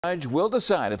Judge will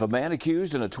decide if a man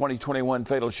accused in a 2021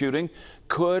 fatal shooting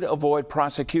could avoid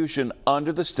prosecution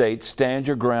under the state Stand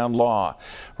Your Ground law.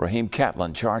 Raheem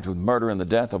Catlin charged with murder in the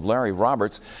death of Larry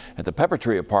Roberts at the Pepper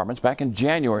Tree Apartments back in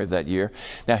January of that year.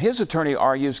 Now, his attorney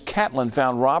argues Catlin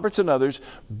found Roberts and others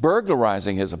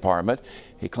burglarizing his apartment.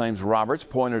 He claims Roberts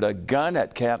pointed a gun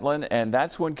at Catlin, and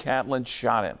that's when Catlin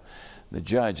shot him. The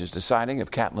judge is deciding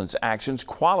if Catlin's actions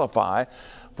qualify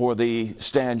for the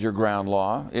Stand Your Ground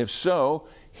law. If so,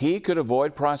 he could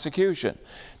avoid prosecution.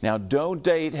 Now, no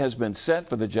date has been set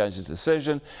for the judge's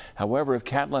decision. However, if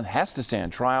Catlin has to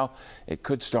stand trial, it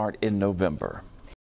could start in November.